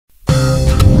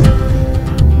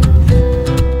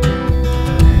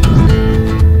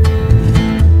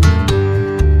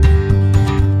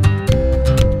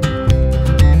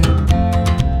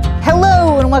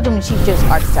watching Cheap Joe's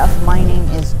Art Stuff. My name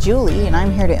is Julie and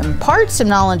I'm here to impart some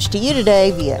knowledge to you today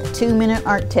via a 2-minute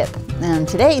art tip. And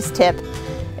today's tip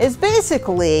is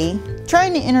basically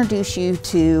trying to introduce you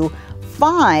to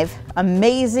 5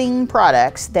 amazing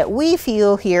products that we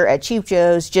feel here at Cheap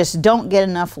Joe's just don't get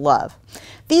enough love.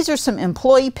 These are some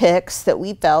employee picks that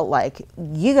we felt like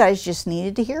you guys just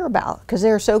needed to hear about because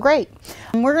they're so great.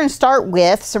 And we're going to start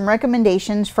with some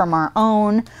recommendations from our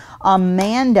own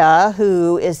Amanda,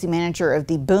 who is the manager of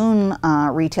the Boone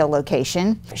retail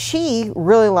location. She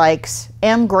really likes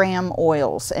M-gram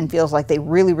oils and feels like they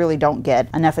really don't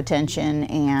get enough attention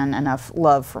and enough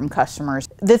love from customers.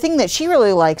 The thing that she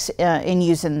really likes in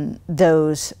using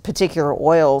those particular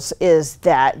oils is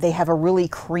that they have a really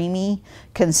creamy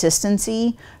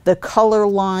consistency. The color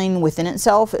line within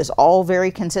itself is all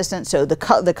very consistent, so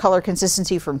the color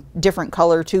consistency from different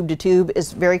color tube to tube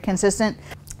is very consistent.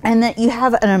 And that you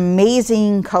have an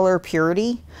amazing color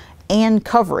purity and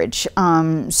coverage.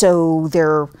 So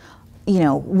they're, you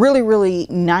know, really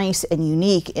nice and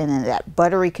unique in that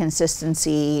buttery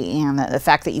consistency and the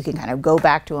fact that you can kind of go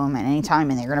back to them at any time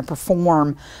and they're going to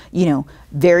perform, you know,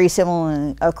 very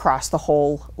similarly across the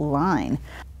whole line.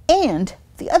 And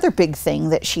the other big thing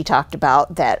that she talked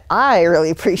about that I really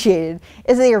appreciated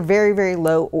is they are very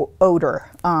low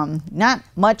odor. Not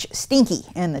much stinky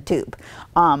in the tube.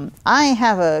 I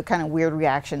have a kind of weird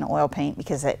reaction to oil paint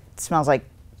because it smells like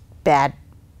bad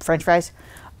French fries.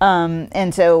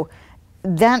 And so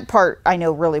that part I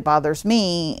know really bothers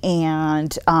me,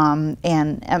 and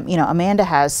you know, Amanda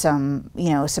has some, you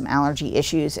know, some allergy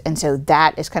issues, and so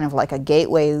that is kind of like a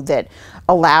gateway that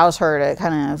allows her to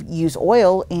kind of use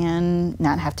oil and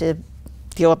not have to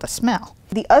deal with the smell.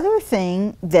 The other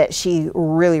thing that she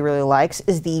really likes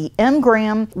is the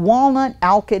M-gram Walnut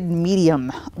Alkyd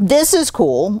medium. This is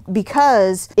cool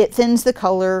because it thins the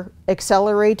color,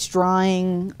 accelerates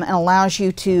drying, and allows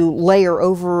you to layer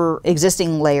over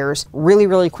existing layers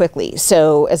really quickly.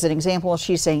 So as an example,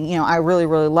 she's saying, you know, I really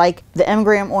like the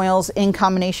M-gram oils in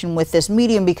combination with this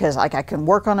medium because like I can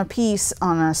work on a piece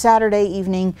on a Saturday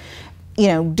evening, you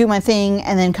know, do my thing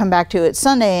and then come back to it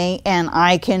Sunday and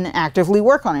I can actively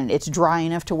work on it. It's dry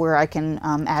enough to where I can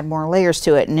add more layers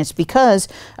to it, and it's because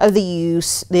of the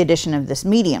addition of this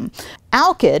medium.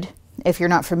 Alkyd, if you're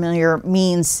not familiar,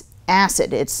 means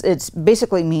acid. It's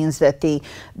basically means that the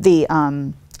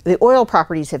oil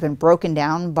properties have been broken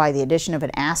down by the addition of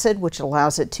an acid, which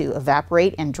allows it to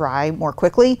evaporate and dry more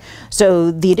quickly.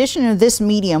 So the addition of this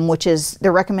medium, which is,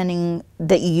 they're recommending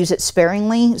that you use it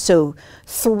sparingly, so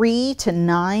 3 to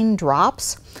 9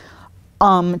 drops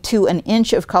to an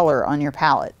inch of color on your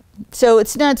palette. So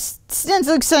it's not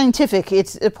like scientific,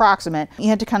 it's approximate. You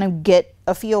have to kind of get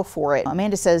a feel for it.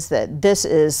 Amanda says that this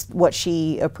is what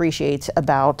she appreciates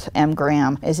about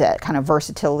M-gram, is that kind of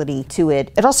versatility to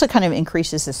it. It also kind of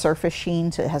increases the surface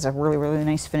sheen, so it has a really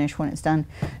nice finish when it's done.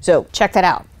 So check that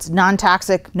out. It's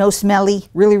non-toxic, no smelly,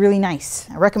 really nice.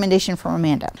 A recommendation from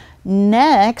Amanda.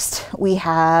 Next, we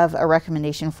have a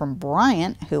recommendation from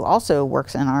Bryant, who also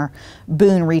works in our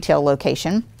Boone retail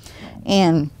location.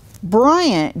 And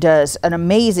Bryant does an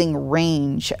amazing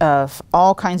range of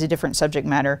all kinds of different subject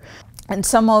matter. And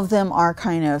some of them are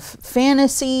kind of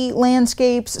fantasy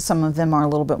landscapes. Some of them are a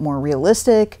little bit more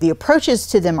realistic. The approaches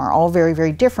to them are all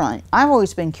very different. I've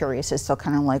always been curious as to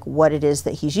kind of like what it is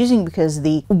that he's using, because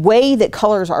the way that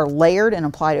colors are layered and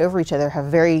applied over each other have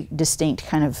very distinct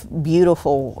kind of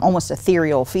beautiful, almost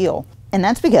ethereal feel. And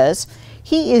that's because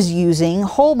he is using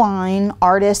Holbein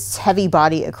Artists Heavy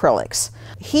Body Acrylics.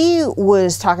 He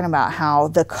was talking about how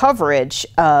the coverage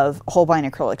of Holbein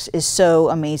acrylics is so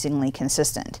amazingly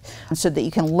consistent, so that you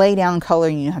can lay down color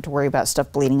and you don't have to worry about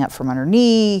stuff bleeding up from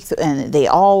underneath, and they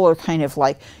all are kind of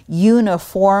like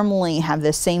uniformly have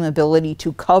the same ability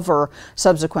to cover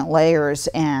subsequent layers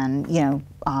and, you know,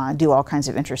 do all kinds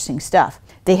of interesting stuff.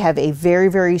 They have a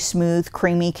very smooth,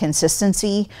 creamy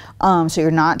consistency, so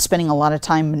you're not spending a lot of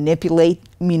time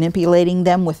manipulating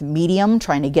them with medium,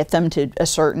 trying to get them to a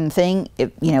certain thing.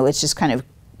 You know, it's just kind of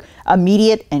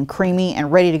immediate and creamy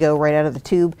and ready to go right out of the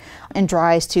tube, and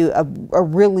dries to a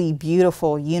really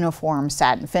beautiful uniform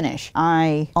satin finish.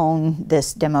 I own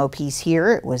this demo piece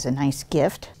here. It was a nice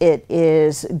gift. It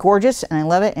is gorgeous and I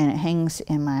love it, and it hangs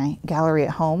in my gallery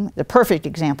at home. The perfect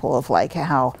example of like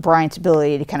how Bryant's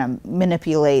ability to kind of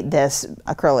manipulate this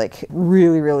acrylic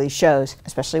really shows,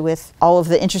 especially with all of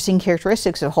the interesting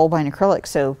characteristics of Holbein acrylic.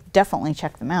 So definitely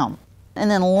check them out. And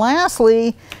then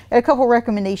lastly, a couple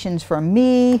recommendations from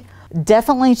me.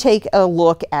 Definitely take a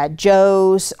look at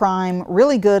Joe's Prime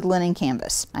Really Good Linen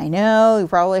Canvas. I know you've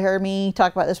probably heard me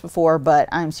talk about this before, but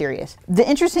I'm serious. The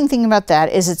interesting thing about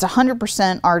that is it's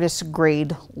 100% artist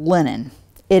grade linen.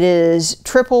 It is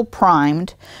triple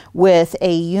primed with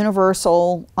a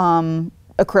universal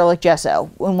acrylic gesso.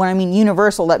 And when I mean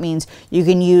universal, that means you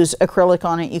can use acrylic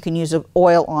on it, you can use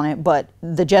oil on it, but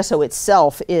the gesso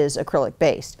itself is acrylic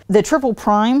based. The triple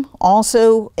prime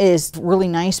also is really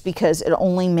nice because it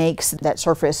only makes that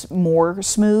surface more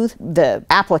smooth. The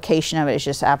application of it is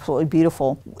just absolutely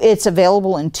beautiful. It's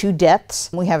available in 2 depths.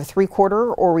 We have a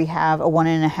 3/4 or we have a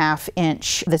 1.5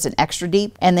 inch that's an extra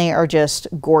deep, and they are just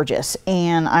gorgeous.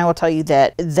 And I will tell you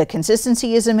that the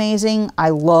consistency is amazing. I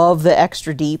love the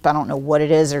extra deep. I don't know what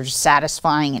it is. They're just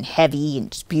satisfying and heavy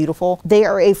and just beautiful. They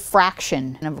are a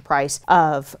fraction of the price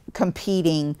of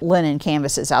competing linen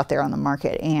canvases out there on the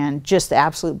market, and just the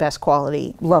absolute best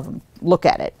quality. Love them. Look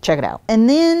at it. Check it out. And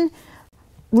then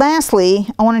lastly,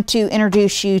 I wanted to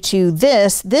introduce you to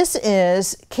this. This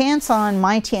is Canson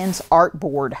Mi-Teintes art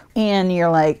board. And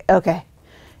you're like, okay,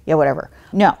 yeah, whatever.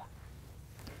 No,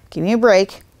 give me a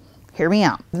break. Hear me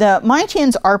out. The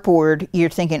Mi-Teintes art board, you're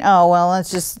thinking, oh, well, it's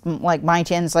just like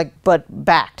Mi-Teintes, like, but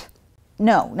backed.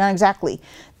 No, not exactly.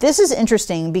 This is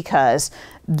interesting because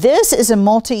this is a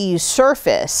multi-use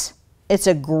surface. It's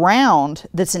a ground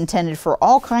that's intended for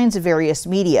all kinds of various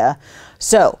media.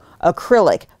 So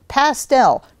acrylic,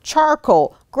 pastel,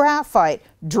 charcoal, graphite,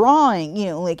 drawing, you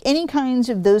know, like any kinds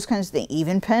of those kinds of things,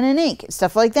 even pen and ink,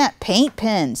 stuff like that, paint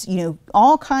pens, you know,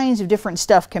 all kinds of different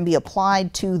stuff can be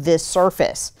applied to this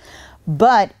surface.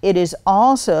 But it is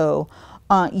also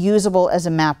usable as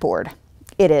a mat board.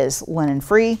 It is linen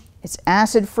free, it's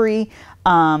acid free,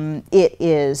 it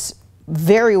is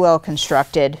very well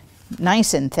constructed,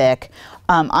 nice and thick.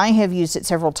 I have used it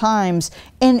several times,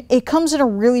 and it comes in a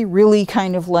really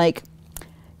kind of like,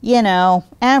 you know,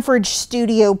 average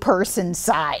studio person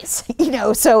size, you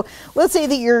know. So let's say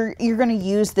that you're going to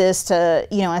use this to,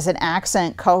 you know, as an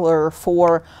accent color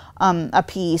for a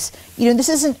piece. You know, this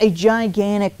isn't a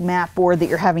gigantic mat board that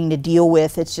you're having to deal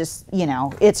with. It's just, you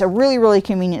know, it's a really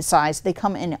convenient size. They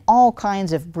come in all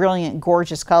kinds of brilliant,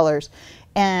 gorgeous colors,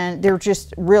 and they're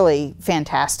just really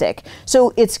fantastic.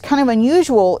 So it's kind of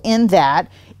unusual in that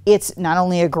it's not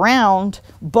only a ground,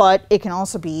 but it can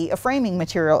also be a framing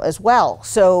material as well.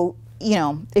 So, you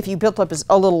know, if you built up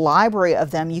a little library of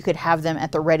them, you could have them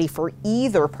at the ready for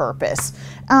either purpose.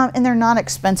 And they're not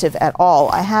expensive at all.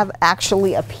 I have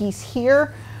actually a piece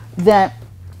here that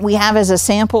we have as a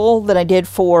sample that I did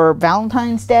for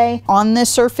Valentine's Day on this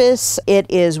surface. It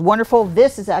is wonderful.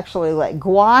 This is actually like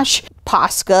gouache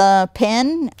Posca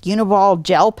pen, Uniball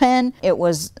gel pen. It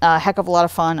was a heck of a lot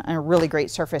of fun and a really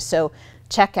great surface. So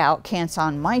check out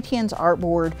Canson Mi-Teintes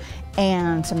artboard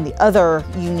and some of the other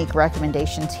unique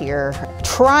recommendations here.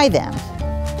 Try them.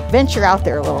 Venture out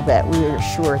there a little bit. We are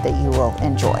sure that you will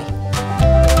enjoy.